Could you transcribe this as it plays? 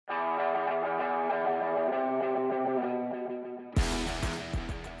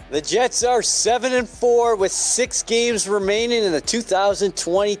The Jets are 7-4 with 6 games remaining in the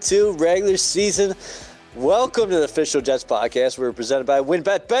 2022 regular season. Welcome to the official Jets podcast. We're presented by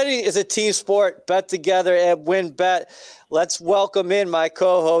WynnBET. Betting is a team sport. Bet together at WynnBET. Let's welcome in my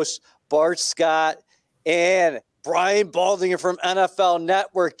co-host Bart Scott and Brian Baldinger from NFL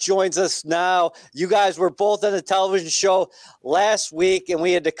Network joins us now. You guys were both on the television show last week, and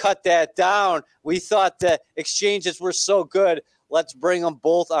we had to cut that down. We thought the exchanges were so good. Let's bring them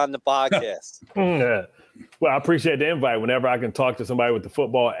both on the podcast. Yeah. Well, I appreciate the invite. Whenever I can talk to somebody with the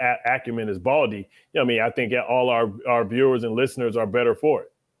football acumen as Baldy, I think all our viewers and listeners are better for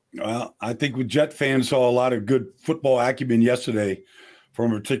it. Well, I think with Jet fans saw a lot of good football acumen yesterday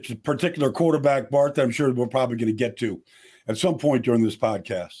from a particular quarterback, Bart, that I'm sure we're probably going to get to at some point during this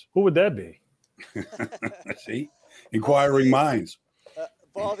podcast. Who would that be? See? Inquiring minds.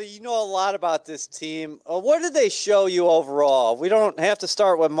 Baldy, you know a lot about this team. What did they show you overall? We don't have to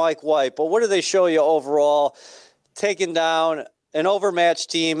start with Mike White, but what did they show you overall, taking down an overmatched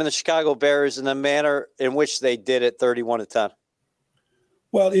team in the Chicago Bears in the manner in which they did it, 31-10?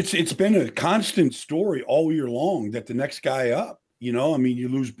 Well, it's been a constant story all year long that the next guy up, you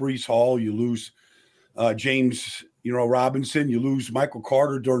lose Breece Hall, you lose James, Robinson, you lose Michael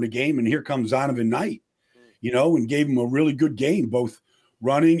Carter during the game, and here comes Zonovan Knight, and gave him a really good game, both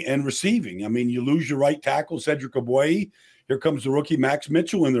running and receiving. You lose your right tackle, Cedric Ogbuehi. Here comes the rookie Max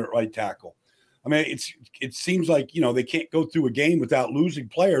Mitchell in the right tackle. It seems like, they can't go through a game without losing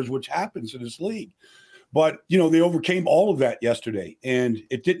players, which happens in this league. But, they overcame all of that yesterday, and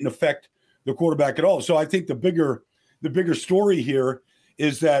it didn't affect the quarterback at all. So I think the bigger story here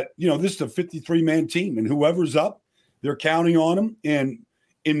is that, this is a 53-man team, and whoever's up, they're counting on them. And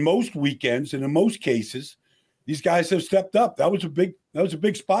in most weekends and in most cases, these guys have stepped up. That was a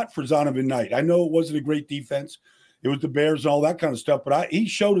big spot for Zonovan Knight. I know it wasn't a great defense. It was the Bears and all that kind of stuff, but he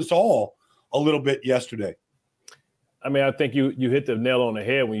showed us all a little bit yesterday. I think you hit the nail on the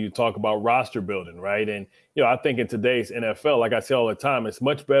head when you talk about roster building, right? And, I think in today's NFL, like I say all the time, it's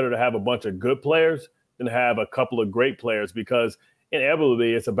much better to have a bunch of good players than to have a couple of great players, because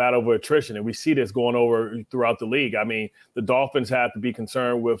inevitably it's a battle over attrition. And we see this going over throughout the league. The Dolphins have to be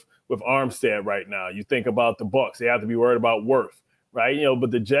concerned with Armstead right now. You think about the Bucs, they have to be worried about Worth, right?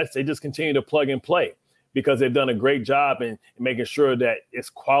 But the Jets, they just continue to plug and play because they've done a great job in making sure that it's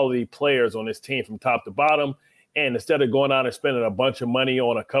quality players on this team from top to bottom. And instead of going out and spending a bunch of money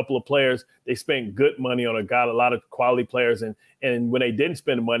on a couple of players, they spent good money on a lot of quality players. And when they didn't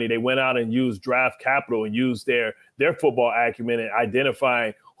spend the money, they went out and used draft capital and used their football acumen in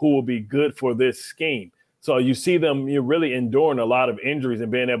identifying who will be good for this scheme. So you see them really enduring a lot of injuries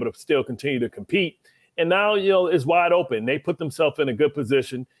and being able to still continue to compete. And now, it's wide open. They put themselves in a good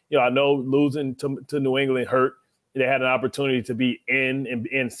position. I know losing to New England hurt. They had an opportunity to be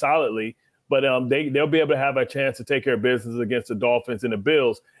in solidly. But they'll be able to have a chance to take care of business against the Dolphins and the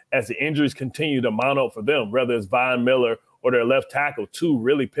Bills as the injuries continue to mount up for them, whether it's Von Miller or their left tackle, two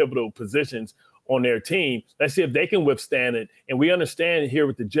really pivotal positions on their team. Let's see if they can withstand it. And we understand here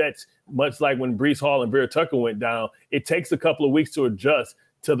with the Jets, much like when Breece Hall and Vera Tucker went down, it takes a couple of weeks to adjust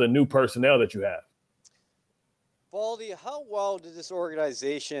to the new personnel that you have. Baldy, how well did this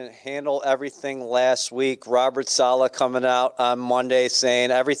organization handle everything last week? Robert Saleh coming out on Monday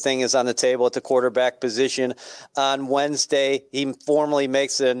saying everything is on the table at the quarterback position. On Wednesday, he formally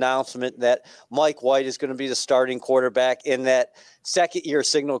makes an announcement that Mike White is going to be the starting quarterback, and that second-year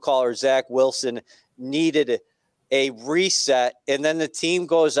signal caller Zach Wilson needed a reset. And then the team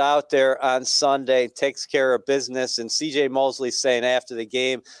goes out there on Sunday, takes care of business, and C.J. Mosley saying after the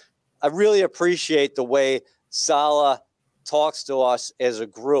game, I really appreciate the way Saleh talks to us as a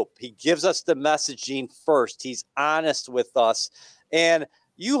group. He gives us the messaging first. He's honest with us. And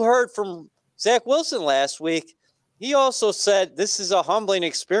you heard from Zach Wilson last week. He also said this is a humbling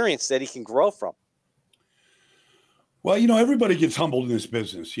experience that he can grow from. Well, everybody gets humbled in this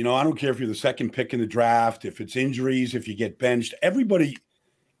business. I don't care if you're the second pick in the draft, if it's injuries, if you get benched. Everybody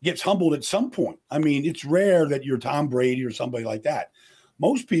gets humbled at some point. It's rare that you're Tom Brady or somebody like that.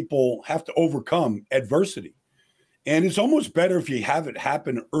 Most people have to overcome adversity. And it's almost better if you have it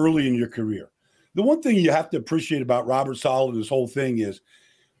happen early in your career. The one thing you have to appreciate about Robert Saleh and this whole thing is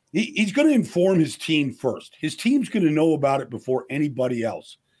he's going to inform his team first. His team's going to know about it before anybody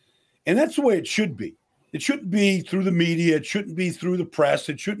else. And that's the way it should be. It shouldn't be through the media. It shouldn't be through the press.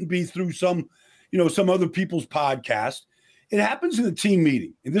 It shouldn't be through some other people's podcast. It happens in the team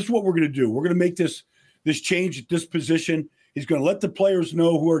meeting. And this is what we're going to do. We're going to make this change at this position. He's going to let the players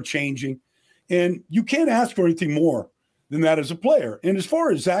know who are changing. And you can't ask for anything more than that as a player. And as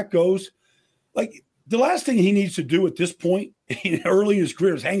far as Zach goes, the last thing he needs to do at this point early in his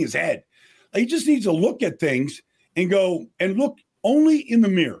career is hang his head. He just needs to look at things and go and look only in the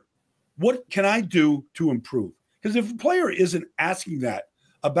mirror. What can I do to improve? Because if a player isn't asking that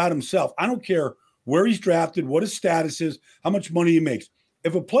about himself, I don't care where he's drafted, what his status is, how much money he makes.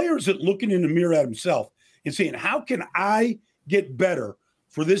 If a player isn't looking in the mirror at himself and saying, how can I get better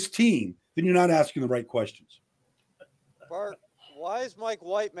for this team, then you're not asking the right questions. Bart, why is Mike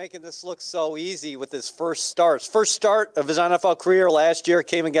White making this look so easy with his first starts? First start of his NFL career last year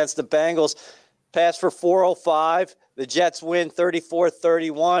came against the Bengals, passed for 405. The Jets win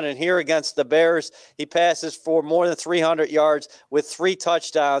 34-31, and here against the Bears, he passes for more than 300 yards with 3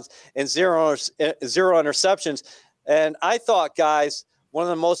 touchdowns and zero interceptions. And I thought, guys, one of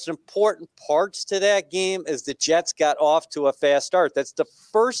the most important parts to that game is the Jets got off to a fast start. That's the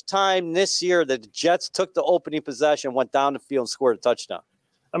first time this year that the Jets took the opening possession, went down the field, and scored a touchdown.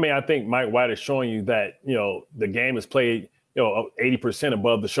 I mean, I think Mike White is showing you that, the game is played, 80%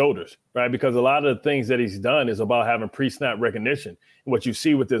 above the shoulders, right? Because a lot of the things that he's done is about having pre-snap recognition. And what you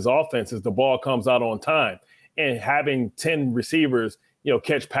see with this offense is the ball comes out on time. And having 10 receivers,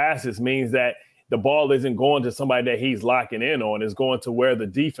 catch passes means that the ball isn't going to somebody that he's locking in on. It's going to where the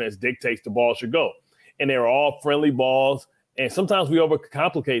defense dictates the ball should go. And they're all friendly balls. And sometimes we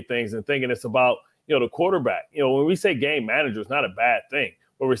overcomplicate things and thinking it's about, the quarterback. When we say game manager, it's not a bad thing.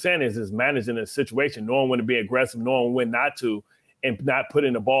 What we're saying is managing a situation, knowing when to be aggressive, knowing when not to, and not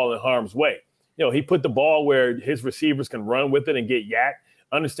putting the ball in harm's way. He put the ball where his receivers can run with it and get yacked.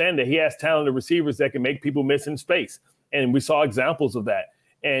 Understand that he has talented receivers that can make people miss in space. And we saw examples of that.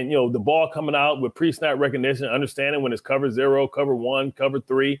 And, the ball coming out with pre-snap recognition, understanding when it's cover 0, cover 1, cover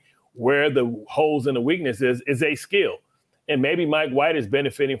 3, where the holes and the weakness is a skill. And maybe Mike White is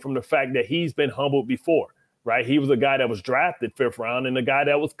benefiting from the fact that he's been humbled before, right? He was a guy that was drafted 5th round and a guy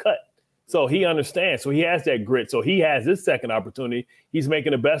that was cut. So he understands. So he has that grit. So he has his second opportunity. He's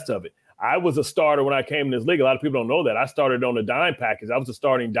making the best of it. I was a starter when I came in this league. A lot of people don't know that. I started on a dime package. I was a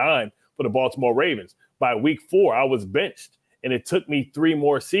starting dime for the Baltimore Ravens. By week 4, I was benched. And it took me 3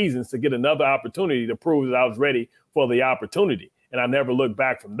 more seasons to get another opportunity to prove that I was ready for the opportunity. And I never looked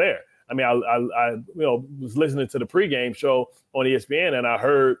back from there. I mean, I was listening to the pregame show on ESPN, and I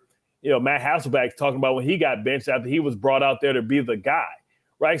heard, Matt Hasselbeck talking about when he got benched after he was brought out there to be the guy,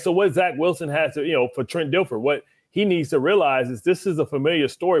 right? So what Zach Wilson has to, for Trent Dilfer, what he needs to realize is this is a familiar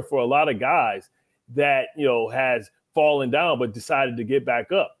story for a lot of guys that, has fallen down but decided to get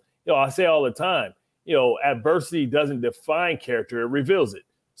back up. I say all the time, adversity doesn't define character, it reveals it.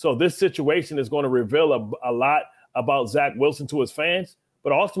 So this situation is going to reveal a lot about Zach Wilson to his fans,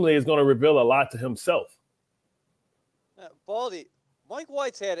 but ultimately it's going to reveal a lot to himself. Baldy, Mike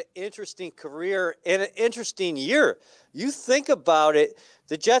White's had an interesting career and an interesting year. You think about it,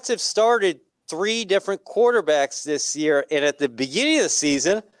 the Jets have started 3 different quarterbacks this year, and at the beginning of the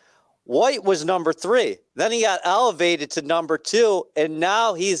season, White was number 3. Then he got elevated to number 2, and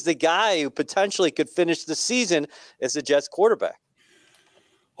now he's the guy who potentially could finish the season as the Jets quarterback.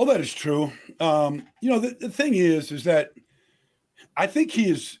 Oh, that is true. The thing is that I think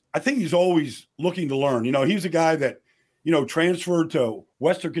he's always looking to learn. He's a guy that, transferred to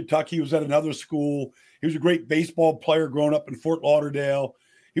Western Kentucky. He was at another school. He was a great baseball player growing up in Fort Lauderdale.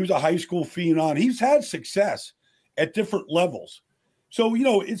 He was a high school phenom. He's had success at different levels. So,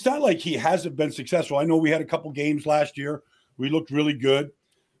 it's not like he hasn't been successful. I know we had a couple games last year. We looked really good.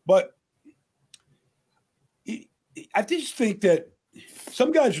 But I just think that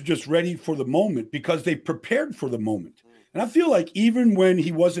some guys are just ready for the moment because they prepared for the moment. And I feel like even when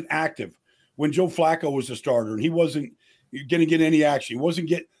he wasn't active, when Joe Flacco was a starter and he wasn't going to get any action,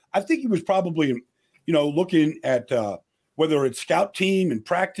 I think he was probably, looking at whether it's scout team and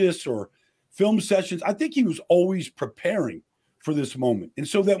practice or film sessions. I think he was always preparing for this moment. And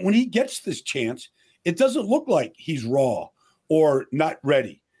so that when he gets this chance, it doesn't look like he's raw or not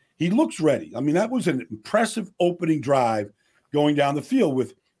ready. He looks ready. I mean, that was an impressive opening drive going down the field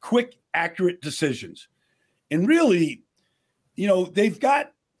with quick, accurate decisions. And really, they've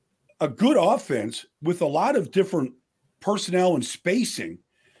got a good offense with a lot of different personnel and spacing.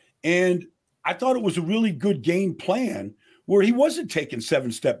 And I thought it was a really good game plan where he wasn't taking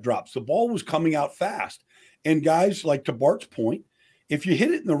 7-step drops. The ball was coming out fast. And guys, like to Bart's point, if you hit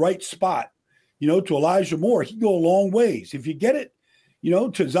it in the right spot, to Elijah Moore, he can go a long ways. If you get it, to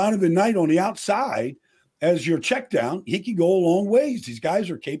Zonovan Knight on the outside as your check down, he can go a long ways. These guys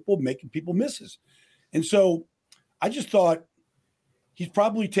are capable of making people misses. And so I just thought he's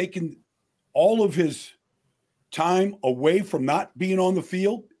probably taken all of his time away from not being on the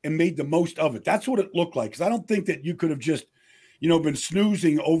field and made the most of it. That's what it looked like. Because I don't think that you could have just, been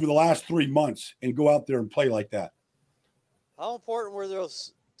snoozing over the last 3 months and go out there and play like that. How important were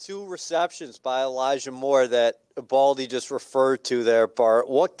those 2 receptions by Elijah Moore that Baldy just referred to there, Bart?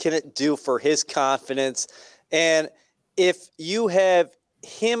 What can it do for his confidence? And if you have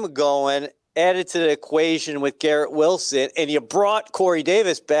him going, added to the equation with Garrett Wilson, and you brought Corey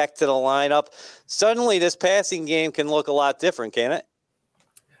Davis back to the lineup, suddenly this passing game can look a lot different, can it?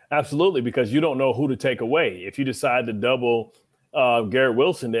 Absolutely, because you don't know who to take away. If you decide to double Garrett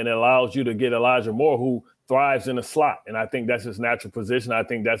Wilson, then it allows you to get Elijah Moore, who thrives in the slot. And I think that's his natural position. I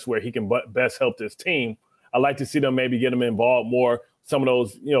think that's where he can best help this team. I'd like to see them maybe get him involved more. Some of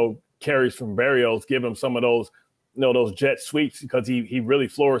those, carries from Berrios, give him some of those, those jet sweeps, because he really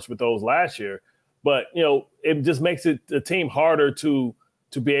flourished with those last year. But, it just makes the team harder to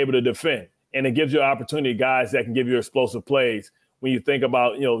be able to defend. And it gives you an opportunity, guys that can give you explosive plays. When you think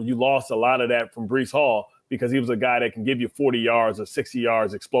about, you lost a lot of that from Breece Hall because he was a guy that can give you 40 yards or 60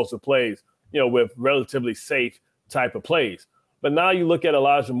 yards, explosive plays, with relatively safe type of plays. But now you look at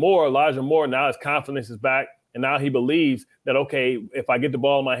Elijah Moore now his confidence is back. And now he believes that, okay, if I get the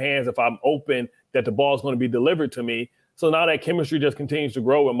ball in my hands, if I'm open, that the ball is going to be delivered to me. So now that chemistry just continues to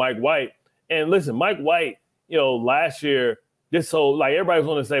grow with Mike White. And listen, Mike White, last year, everybody was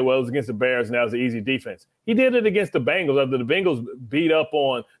going to say, well, it was against the Bears and that was an easy defense. He did it against the Bengals. After the Bengals beat up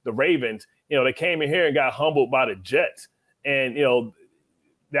on the Ravens, they came in here and got humbled by the Jets. And,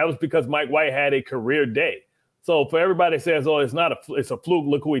 that was because Mike White had a career day. So for everybody that says, oh, it's a fluke,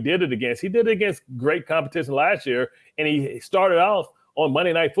 look who he did it against. He did it against great competition last year, and he started off on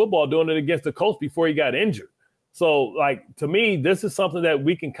Monday Night Football doing it against the Colts before he got injured. So, to me, this is something that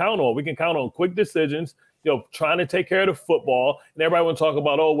we can count on. We can count on quick decisions, trying to take care of the football. And everybody want to talk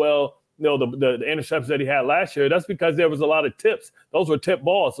about, oh, well, the interceptions that he had last year. That's because there was a lot of tips. Those were tip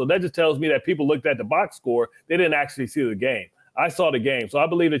balls. So that just tells me that people looked at the box score. They didn't actually see the game. I saw the game. So I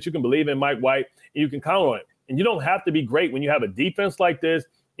believe that you can believe in Mike White and you can count on it. And you don't have to be great when you have a defense like this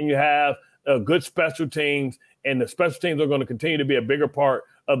and you have good special teams, and the special teams are going to continue to be a bigger part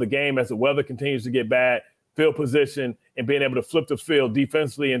of the game as the weather continues to get bad. Field position and being able to flip the field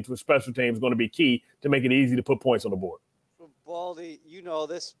defensively into a special team is going to be key to make it easy to put points on the board. Baldy,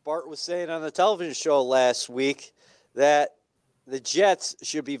 this, Bart was saying on the television show last week that the Jets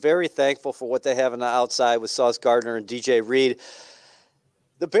should be very thankful for what they have on the outside with Sauce Gardner and DJ Reed.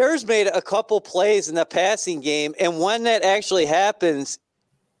 The Bears made a couple plays in the passing game, and when that actually happens,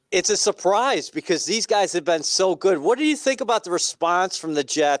 it's a surprise because these guys have been so good. What do you think about the response from the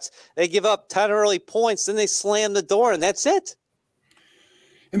Jets? They give up 10 early points, then they slam the door, and that's it.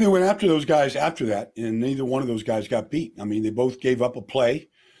 And they went after those guys after that, and neither one of those guys got beat. I mean, they both gave up a play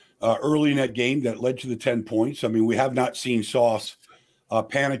early in that game that led to the 10 points. I mean, we have not seen Sauce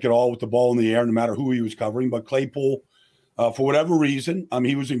panic at all with the ball in the air, no matter who he was covering. But Claypool, for whatever reason,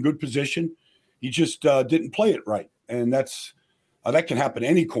 he was in good position. He just didn't play it right. And that can happen to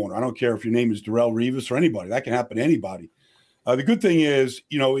any corner. I don't care if your name is Darrelle Revis or anybody. That can happen to anybody. The good thing is,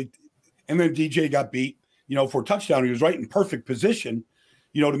 and then DJ got beat, for a touchdown. He was right in perfect position,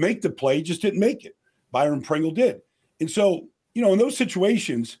 to make the play, just didn't make it. Byron Pringle did. And so, in those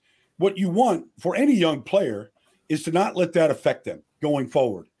situations, what you want for any young player is to not let that affect them going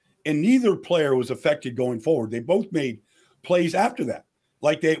forward. And neither player was affected going forward. They both made plays after that,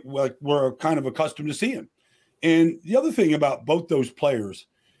 like they were kind of accustomed to seeing. And the other thing about both those players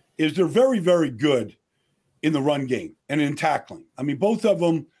is they're very, very good in the run game and in tackling. I mean, both of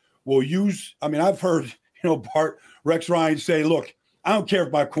them will use – I've heard, Bart, Rex Ryan say, look, I don't care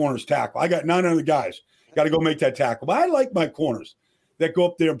if my corners tackle. I got 9 other guys. Got to go make that tackle. But I like my corners that go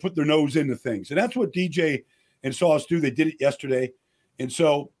up there and put their nose into things. And that's what DJ and Sauce do. They did it yesterday. And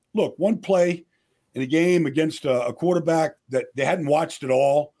so, look, one play in a game against a quarterback that they hadn't watched at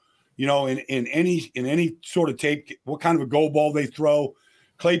all, in any sort of tape, what kind of a goal ball they throw.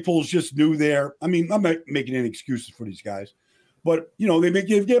 Claypool's just new there. I'm not making any excuses for these guys. But, they may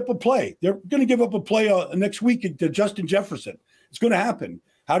give up a play. They're going to give up a play next week to Justin Jefferson. It's going to happen.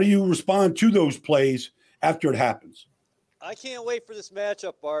 How do you respond to those plays after it happens? I can't wait for this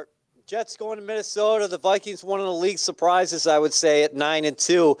matchup, Bart. Jets going to Minnesota. The Vikings, one of the league surprises, I would say, at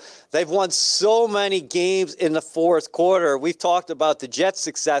 9-2. They've won so many games in the fourth quarter. We've talked about the Jets'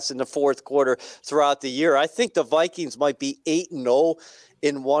 success in the fourth quarter throughout the year. I think the Vikings might be 8-0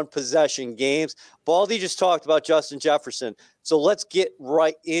 in one-possession games. Baldy just talked about Justin Jefferson, so let's get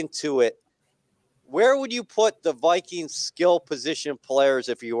right into it. Where would you put the Vikings skill position players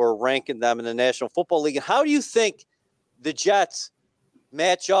if you were ranking them in the National Football League? And how do you think the Jets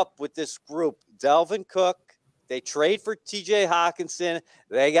match up with this group? Dalvin Cook, they trade for TJ Hawkinson,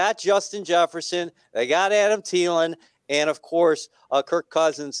 they got Justin Jefferson, they got Adam Thielen, And, of course, Kirk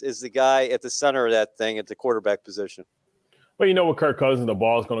Cousins is the guy at the center of that thing at the quarterback position. Well, with Kirk Cousins, the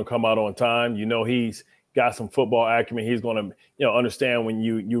ball is going to come out on time. He's got some football acumen. He's going to, understand when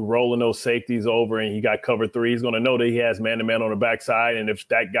you rolling those safeties over and he got cover three, he's going to know that he has man-to-man on the backside. And if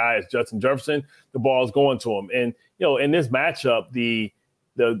that guy is Justin Jefferson, the ball is going to him. And, in this matchup, the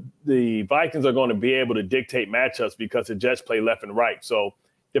Vikings are going to be able to dictate matchups because the Jets play left and right. So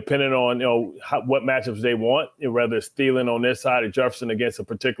depending on, what matchups they want, whether it's Thielen on this side or Jefferson against a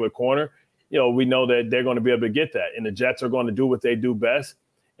particular corner, we know that they're going to be able to get that. And the Jets are going to do what they do best.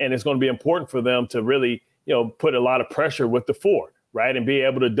 And it's going to be important for them to really, put a lot of pressure with the four, right, and be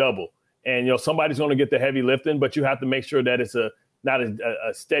able to double. And, somebody's going to get the heavy lifting, but you have to make sure that it's not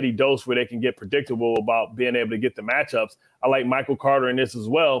a steady dose where they can get predictable about being able to get the matchups. I like Michael Carter in this as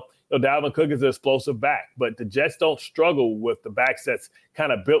well. Dalvin Cook is an explosive back, but the Jets don't struggle with the backs that's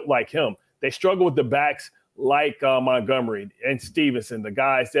kind of built like him. They struggle with the backs like Montgomery and Stevenson, the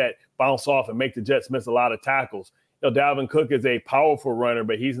guys that bounce off and make the Jets miss a lot of tackles. Dalvin Cook is a powerful runner,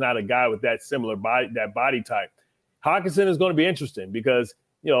 but he's not a guy with that similar body type. Hockenson is going to be interesting because,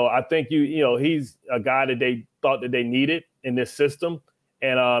 I think he's a guy that they thought that they needed in this system.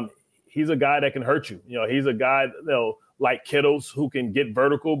 And he's a guy that can hurt you. He's a guy, like Kittles who can get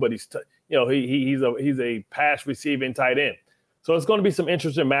vertical, but he's a pass receiving tight end. So it's going to be some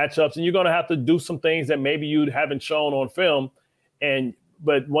interesting matchups, and you're going to have to do some things that maybe you haven't shown on film.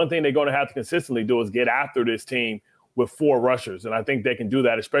 But one thing they're going to have to consistently do is get after this team with four rushers. And I think they can do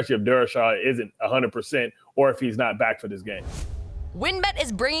that, especially if Derashad isn't 100% or if he's not back for this game. WynnBET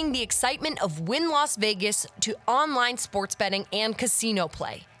is bringing the excitement of Wynn Las Vegas to online sports betting and casino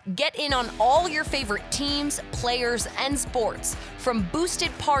play. Get in on all your favorite teams, players, and sports. From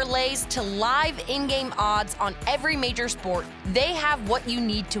boosted parlays to live in-game odds on every major sport, they have what you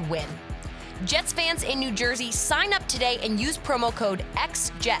need to win. Jets fans in New Jersey, sign up today and use promo code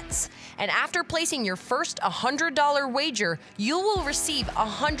XJETS. And after placing your first $100 wager, you will receive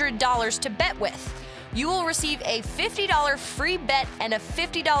 $100 to bet with. You will receive a $50 free bet and a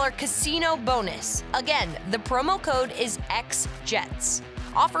 $50 casino bonus. Again, the promo code is XJETS.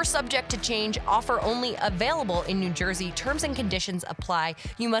 Offer subject to change. Offer only available in New Jersey. Terms and conditions apply.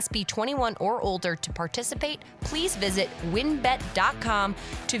 You must be 21 or older to participate. Please visit wynnbet.com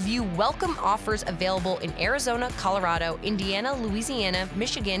to view welcome offers available in Arizona, Colorado, Indiana, Louisiana,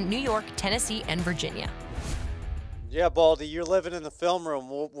 Michigan, New York, Tennessee, and Virginia. Yeah, Baldy, you're living in the film room.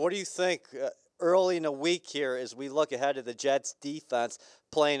 What do you think early in the week here as we look ahead to the Jets defense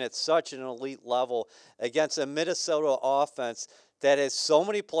playing at such an elite level against a Minnesota offense that has so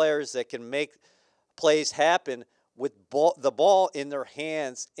many players that can make plays happen with the ball in their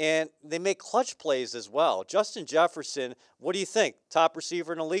hands, and they make clutch plays as well. Justin Jefferson, what do you think? Top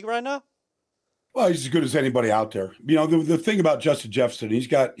receiver in the league right now? Well, he's as good as anybody out there. The thing about Justin Jefferson, he's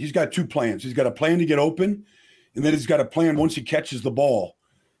got two plans. He's got a plan to get open, and then he's got a plan once he catches the ball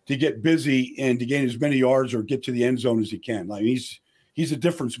to get busy and to gain as many yards or get to the end zone as he can. Like he's a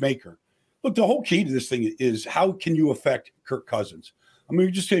difference maker. Look, the whole key to this thing is how can you affect Kirk Cousins? I mean,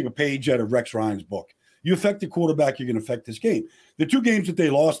 we just take a page out of Rex Ryan's book. You affect the quarterback, you're going to affect this game. The two games that they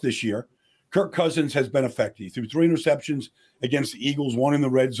lost this year, Kirk Cousins has been effective. He threw 3 interceptions against the Eagles, 1 in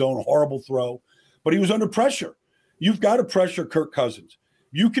the red zone, a horrible throw. But he was under pressure. You've got to pressure Kirk Cousins.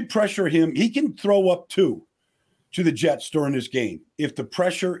 You could pressure him. He can throw up 2 to the Jets during this game if the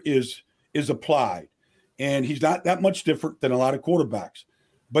pressure is applied. And he's not that much different than a lot of quarterbacks.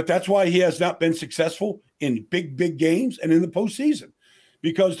 But that's why he has not been successful in big games and in the postseason,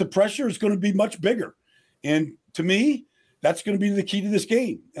 because the pressure is going to be much bigger. And to me, that's going to be the key to this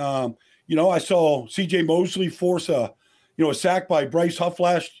game. I saw C.J. Mosley force a sack by Bryce Huff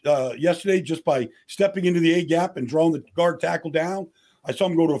yesterday just by stepping into the A gap and drawing the guard tackle down. I saw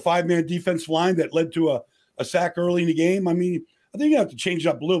him go to a 5-man defensive line that led to a sack early in the game. I mean, I think you have to change it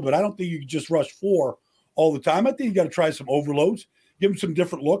up a little bit. I don't think you can just rush 4 all the time. I think you got to try some overloads. Give him some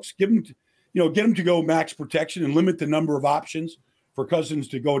different looks. Get him to go max protection and limit the number of options for Cousins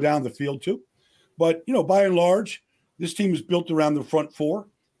to go down the field to. But, by and large, this team is built around the front 4,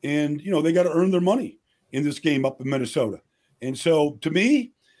 and, they got to earn their money in this game up in Minnesota. And so, to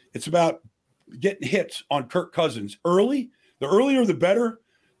me, it's about getting hits on Kirk Cousins early. The earlier, the better,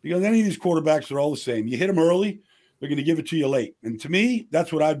 because any of these quarterbacks are all the same. You hit them early, they're going to give it to you late. And to me,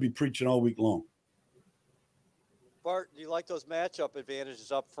 that's what I'd be preaching all week long. Bart, do you like those matchup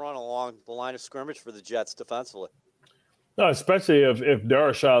advantages up front along the line of scrimmage for the Jets defensively? No, especially if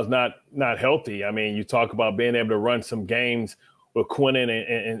Derashad's not healthy. I mean, you talk about being able to run some games with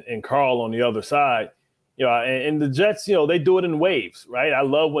Quinnen and Carl on the other side. You know, and the Jets, you know, they do it in waves, right? I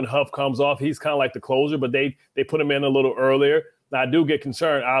love when Huff comes off. He's kind of like the closer, but they put him in a little earlier. Now, I do get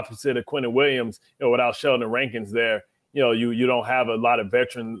concerned opposite of Quentin Williams, you know, without Sheldon Rankins there. You know, you don't have a lot of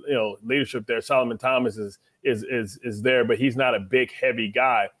veteran, you know, leadership there. Solomon Thomas is there, but he's not a big, heavy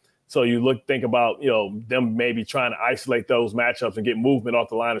guy. So you think about, you know, them maybe trying to isolate those matchups and get movement off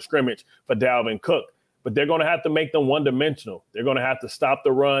the line of scrimmage for Dalvin Cook. But they're going to have to make them one-dimensional. They're going to have to stop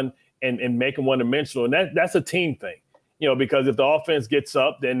the run and make them one-dimensional. And that's a team thing, you know, because if the offense gets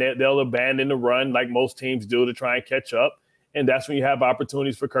up, then they'll abandon the run like most teams do to try and catch up. And that's when you have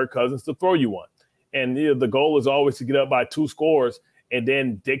opportunities for Kirk Cousins to throw you one. And you know, the goal is always to get up by 2 scores and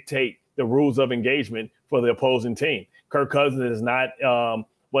then dictate the rules of engagement for the opposing team. Kirk Cousins is not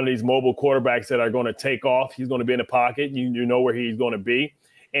one of these mobile quarterbacks that are going to take off. He's going to be in the pocket. You know where he's going to be.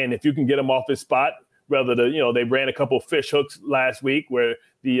 And if you can get him off his spot, rather than, you know, they ran a couple of fish hooks last week where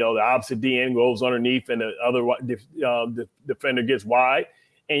the opposite DN goes underneath and the other defender gets wide.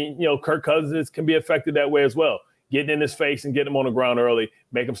 And, you know, Kirk Cousins can be affected that way as well. Getting in his face and getting him on the ground early,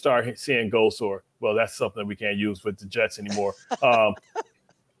 make him start seeing goal sore. Well, that's something we can't use with the Jets anymore.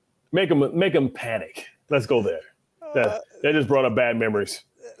 Make him panic. Let's go there. That just brought up bad memories.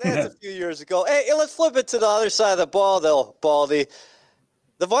 That's a few years ago. Hey, let's flip it to the other side of the ball, though, Baldy.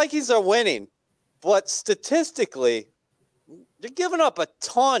 The Vikings are winning, but statistically, they're giving up a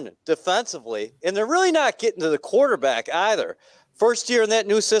ton defensively, and they're really not getting to the quarterback either. First year in that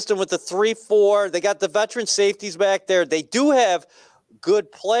new system with the 3-4. They got the veteran safeties back there. They do have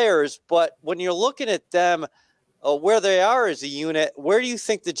good players, but when you're looking at them, where they are as a unit, where do you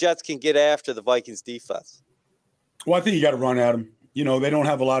think the Jets can get after the Vikings defense? Well, I think you got to run at them. You know, they don't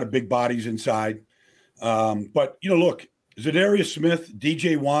have a lot of big bodies inside. But, you know, look, Zadarius Smith,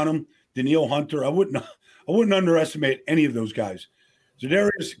 DJ Wanham, Danielle Hunter, I wouldn't underestimate any of those guys.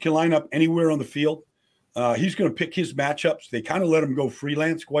 Zadarius can line up anywhere on the field. He's going to pick his matchups. They kind of let him go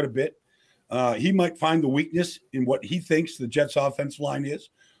freelance quite a bit. He might find the weakness in what he thinks the Jets' offensive line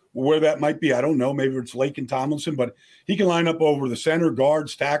is. Where that might be, I don't know. Maybe it's Lake and Tomlinson, but he can line up over the center,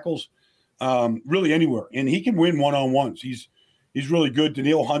 guards, tackles, really anywhere. And he can win one-on-ones. He's really good.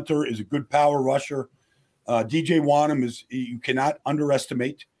 Danielle Hunter is a good power rusher. DJ Wanham you cannot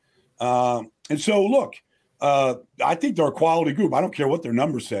underestimate. And so, look, I think they're a quality group. I don't care what their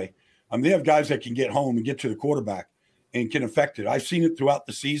numbers say. They have guys that can get home and get to the quarterback and can affect it. I've seen it throughout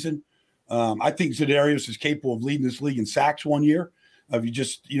the season. I think Zadarius is capable of leading this league in sacks one year. If he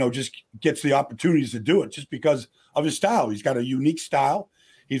just gets the opportunities to do it just because of his style. He's got a unique style.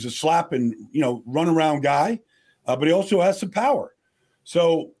 He's a slap and, run around guy, but he also has some power.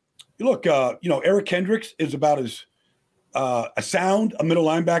 So, look, Eric Kendricks is about as a sound a middle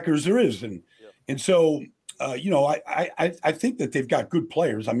linebacker as there is. And so, I think that they've got good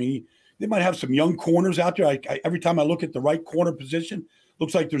players. I mean, they might have some young corners out there. Every time I look at the right corner position,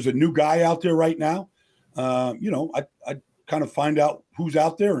 looks like there's a new guy out there right now. I kind of find out who's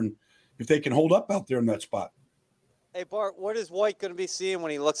out there and if they can hold up out there in that spot. Hey, Bart, what is White going to be seeing when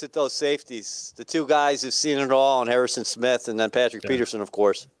he looks at those safeties? The two guys who've seen it all, and Harrison Smith and then Patrick Peterson, of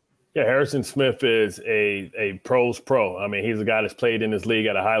course. Yeah, Harrison Smith is a pro's pro. I mean, he's a guy that's played in this league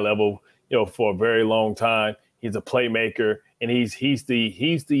at a high level, for a very long time. He's a playmaker, and he's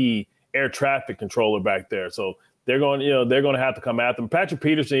the air traffic controller back there. So they're going to have to come after him. Patrick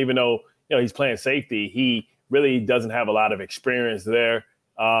Peterson, even though he's playing safety, he really doesn't have a lot of experience there.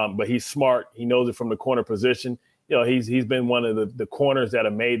 But he's smart. He knows it from the corner position. He's been one of the corners that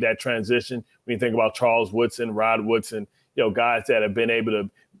have made that transition. When you think about Charles Woodson, Rod Woodson, guys that have been able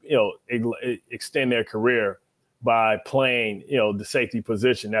to extend their career by playing the safety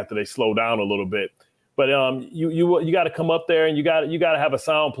position after they slow down a little bit. But you got to come up there and you got to have a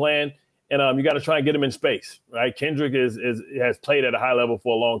sound plan, and you got to try and get him in space, right? Kendrick has played at a high level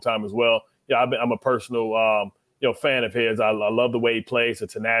for a long time as well. I'm a personal fan of his. I love the way he plays, the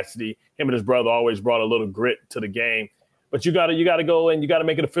tenacity. Him and his brother always brought a little grit to the game. But you got to go and you got to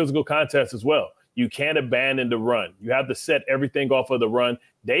make it a physical contest as well. You can't abandon the run. You have to set everything off of the run.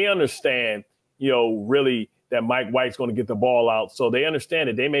 They understand, really that Mike White's going to get the ball out. So they understand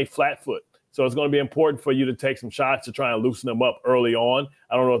that they may flat foot. So it's going to be important for you to take some shots to try and loosen them up early on.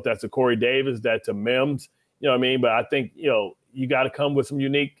 I don't know if that's to Corey Davis, that's to Mims, what I mean? But I think, you got to come with some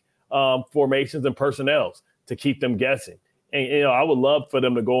unique formations and personnels to keep them guessing. And, I would love for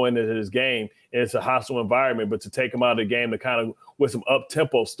them to go into this game, and it's a hostile environment, but to take them out of the game to kind of with some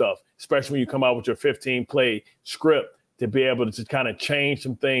up-tempo stuff, especially when you come out with your 15-play script, to be able to kind of change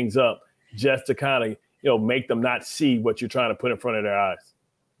some things up just to kind of, make them not see what you're trying to put in front of their eyes.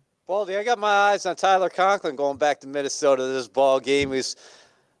 Baldy, I got my eyes on Tyler Conklin going back to Minnesota this ball game. He's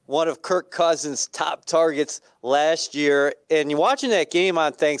one of Kirk Cousins' top targets last year. And you're watching that game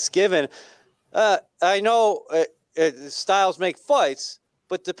on Thanksgiving. I know styles make fights,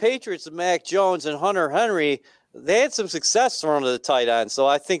 but the Patriots, Mac Jones and Hunter Henry, they had some success throwing to the tight end. So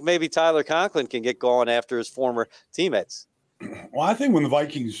I think maybe Tyler Conklin can get going after his former teammates. Well, I think when the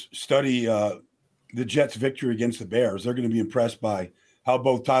Vikings study the Jets' victory against the Bears, they're going to be impressed by how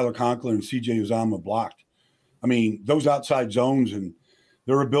both Tyler Conklin and C.J. Uzomah blocked. I mean, those outside zones and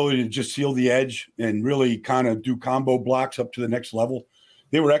their ability to just seal the edge and really kind of do combo blocks up to the next level,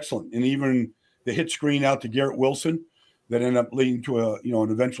 they were excellent. And even the hit screen out to Garrett Wilson that ended up leading to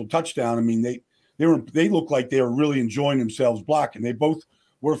an eventual touchdown. I mean, they looked like they were really enjoying themselves blocking. They both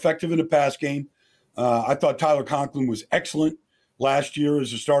were effective in the pass game. I thought Tyler Conklin was excellent last year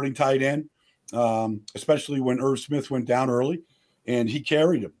as a starting tight end, especially when Irv Smith went down early, and he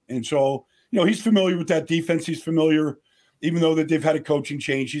carried him. And so, he's familiar with that defense. He's familiar, even though that they've had a coaching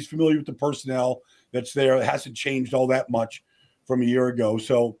change, he's familiar with the personnel that's there. It hasn't changed all that much from a year ago.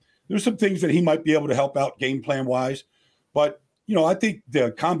 So there's some things that he might be able to help out game plan wise. But, I think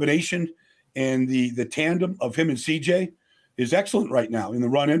the combination and the tandem of him and CJ is excellent right now in the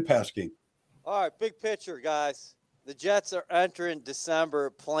run and pass game. All right, big picture, guys. The Jets are entering December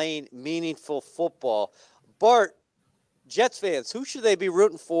playing meaningful football. Bart, Jets fans, who should they be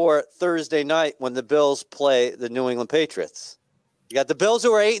rooting for Thursday night when the Bills play the New England Patriots? You got the Bills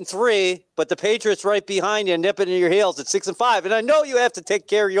who are 8-3, but the Patriots right behind you, nipping at your heels at 6-5. And I know you have to take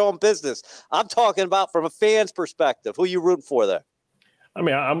care of your own business. I'm talking about from a fan's perspective. Who you rooting for there? I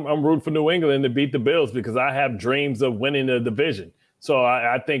mean, I'm rooting for New England to beat the Bills because I have dreams of winning the division. So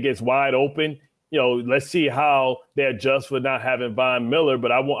I think it's wide open. Let's see how they adjust with not having Von Miller.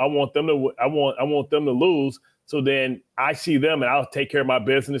 But I want them to lose. So then I see them and I'll take care of my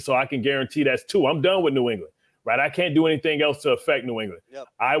business. So I can guarantee that's 2. I'm done with New England. Right, I can't do anything else to affect New England. Yep.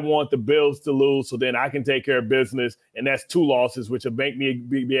 I want the Bills to lose, so then I can take care of business, and that's 2 losses, which will make me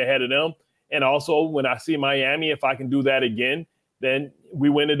be ahead of them. And also, when I see Miami, if I can do that again, then we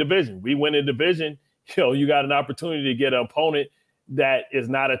win the division. We win the division. You got an opportunity to get an opponent that is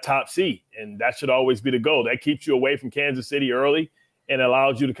not a top seed, and that should always be the goal. That keeps you away from Kansas City early and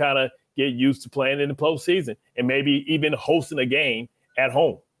allows you to kind of get used to playing in the postseason and maybe even hosting a game at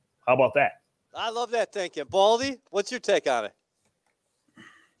home. How about that? I love that thinking. Baldy, what's your take on it?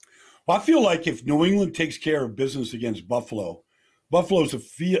 Well, I feel like if New England takes care of business against Buffalo, Buffalo's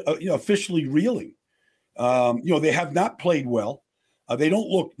officially reeling. They have not played well. They don't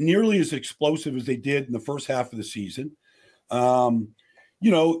look nearly as explosive as they did in the first half of the season.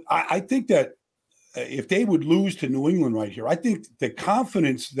 I think that if they would lose to New England right here, I think the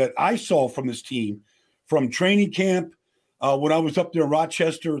confidence that I saw from this team from training camp, when I was up there in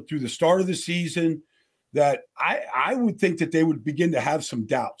Rochester through the start of the season, that I would think that they would begin to have some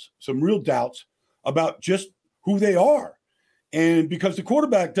doubts, some real doubts about just who they are. And because the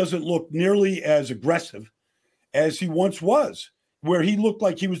quarterback doesn't look nearly as aggressive as he once was, where he looked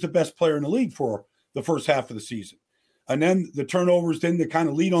like he was the best player in the league for the first half of the season. And then the turnovers, then to kind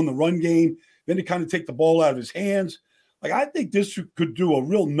of lead on the run game, then to kind of take the ball out of his hands. Like, I think this could do a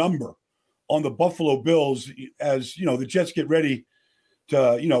real number on the Buffalo Bills as, the Jets get ready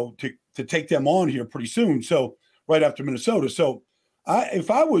to take them on here pretty soon. So right after Minnesota. So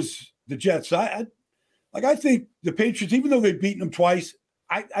if I was the Jets, I think the Patriots, even though they've beaten them twice,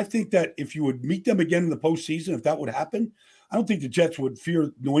 I think that if you would meet them again in the postseason, if that would happen, I don't think the Jets would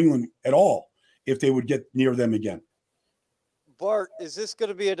fear New England at all if they would get near them again. Bart, is this going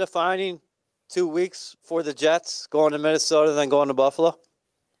to be a defining 2 weeks for the Jets, going to Minnesota, then going to Buffalo?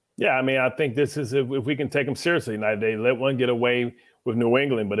 Yeah, I mean, I think this is if we can take them seriously. Now, they let one get away with New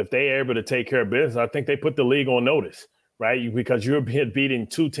England, but if they're able to take care of business, I think they put the league on notice, right? Because you're beating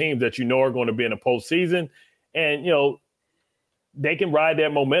 2 teams that are going to be in the postseason, and, they can ride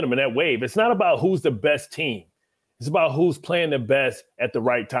that momentum and that wave. It's not about who's the best team. It's about who's playing the best at the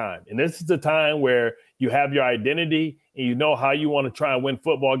right time. And this is the time where you have your identity and you know how you want to try and win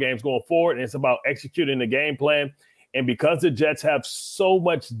football games going forward. And it's about executing the game plan. And because the Jets have so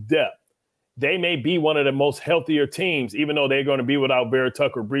much depth, they may be one of the most healthier teams, even though they're going to be without Vera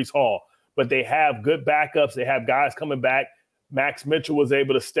Tucker, Breece Hall. But they have good backups. They have guys coming back. Max Mitchell was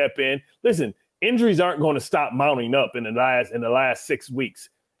able to step in. Listen, injuries aren't going to stop mounting up in the last 6 weeks.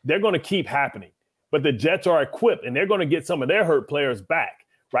 They're going to keep happening. But the Jets are equipped, and they're going to get some of their hurt players back,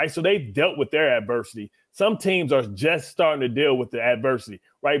 right? So they've dealt with their adversity. Some teams are just starting to deal with the adversity,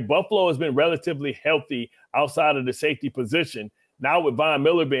 right? Buffalo has been relatively healthy outside of the safety position. Now with Von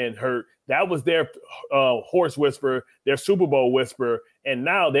Miller being hurt, that was their horse whisperer, their Super Bowl whisperer, and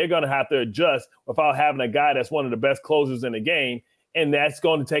now they're going to have to adjust without having a guy that's one of the best closers in the game and that's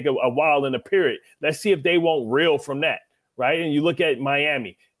going to take a while in the period. Let's see if they won't reel from that, right? And you look at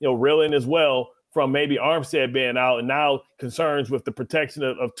Miami, reeling as well from maybe Armstead being out, and now concerns with the protection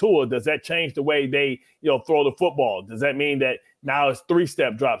of Tua. Does that change the way they, throw the football? Does that mean that now it's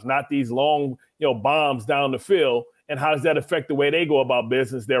 3-step drops, not these long, bombs down the field? And how does that affect the way they go about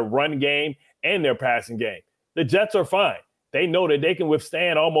business, their run game and their passing game? The Jets are fine. They know that they can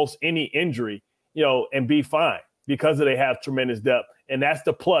withstand almost any injury, and be fine because they have tremendous depth. And that's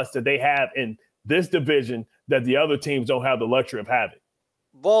the plus that they have in this division that the other teams don't have the luxury of having.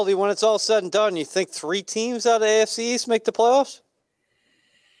 Baldy, when it's all said and done, you think 3 teams out of AFC East make the playoffs?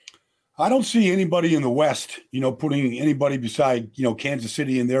 I don't see anybody in the West, putting anybody beside, Kansas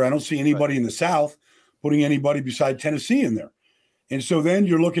City in there. I don't see anybody in the South putting anybody beside Tennessee in there. And so then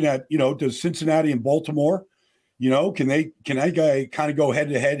you're looking at, does Cincinnati and Baltimore, can they kind of go head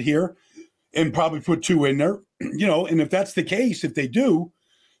to head here and probably put 2 in there, and if that's the case, if they do,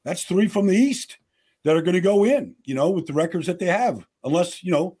 that's 3 from the East that are going to go in, with the records that they have, unless,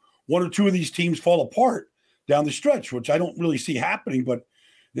 1 or 2 of these teams fall apart down the stretch, which I don't really see happening, but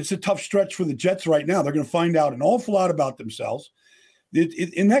it's a tough stretch for the Jets right now. They're going to find out an awful lot about themselves.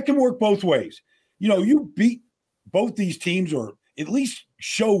 And that can work both ways. You beat both these teams, or at least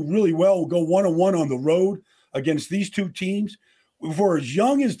show really well, go 1-1 on the road against these 2 teams. For as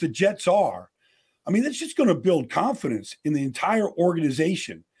young as the Jets are, I mean, that's just going to build confidence in the entire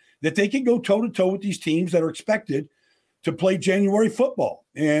organization that they can go toe-to-toe with these teams that are expected to play January football.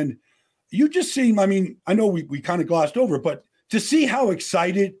 And you just seem, I mean, I know we kind of glossed over it, but to see how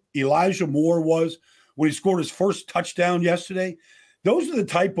excited Elijah Moore was when he scored his first touchdown yesterday, those are the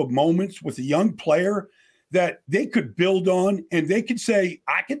type of moments with a young player that they could build on, and they could say,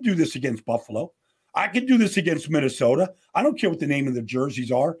 I could do this against Buffalo. I could do this against Minnesota. I don't care what the name of the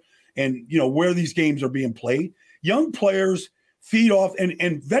jerseys are and, where these games are being played. Young players feed off,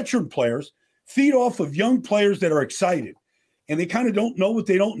 and veteran players feed off of young players that are excited. And they kind of don't know what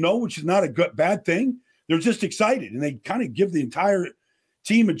they don't know, which is not a good, bad thing. They're just excited, and they kind of give the entire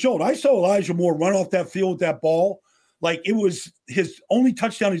team a jolt. I saw Elijah Moore run off that field with that ball like it was his only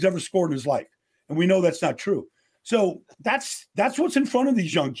touchdown he's ever scored in his life. And we know that's not true. So that's what's in front of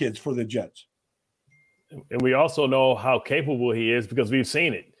these young kids for the Jets. And we also know how capable he is because we've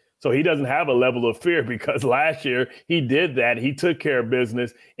seen it. So he doesn't have a level of fear because last year he did that. He took care of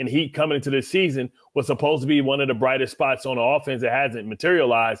business, and he coming into this season was supposed to be one of the brightest spots on the offense that hasn't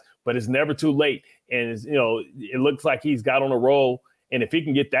materialized, but it's never too late. And, it looks like he's got on a roll. And if he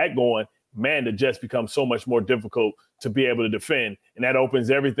can get that going, man, the Jets become so much more difficult to be able to defend. And that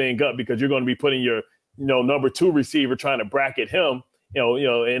opens everything up because you're going to be putting your, number 2 receiver trying to bracket him,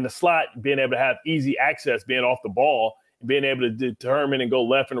 in the slot, being able to have easy access, being off the ball, and being able to determine and go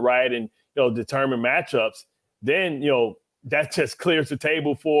left and right and, determine matchups. Then, that just clears the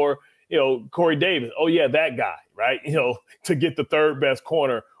table for, Corey Davis. Oh, yeah, that guy, right? To get the 3rd best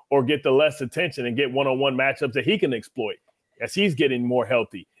corner or get the less attention and get one-on-one matchups that he can exploit as he's getting more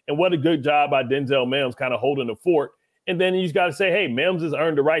healthy. And what a good job by Denzel Mims kind of holding the fort. And then you just got to say, hey, Mims has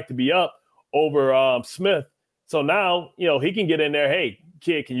earned the right to be up over Smith. So now, he can get in there. Hey,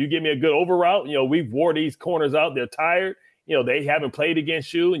 kid, can you give me a good over route? We've wore these corners out. They're tired. They haven't played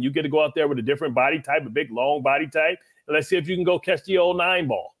against you, and you get to go out there with a different body type, a big, long body type. And let's see if you can go catch the old 9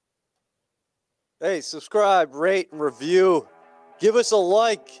 ball. Hey, subscribe, rate, and review. Give us a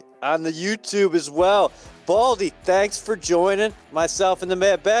like on the YouTube as well. Baldy, thanks for joining myself and the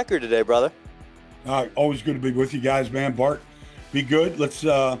Matt Backer today, brother. Always good to be with you guys, man. Bart, be good. Let's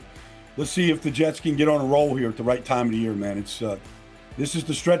see if the Jets can get on a roll here at the right time of the year, man. This is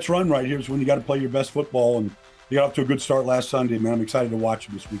the stretch run right here. It's when you got to play your best football, and you got off to a good start last Sunday, man. I'm excited to watch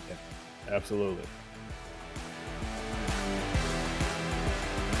them this weekend. Absolutely.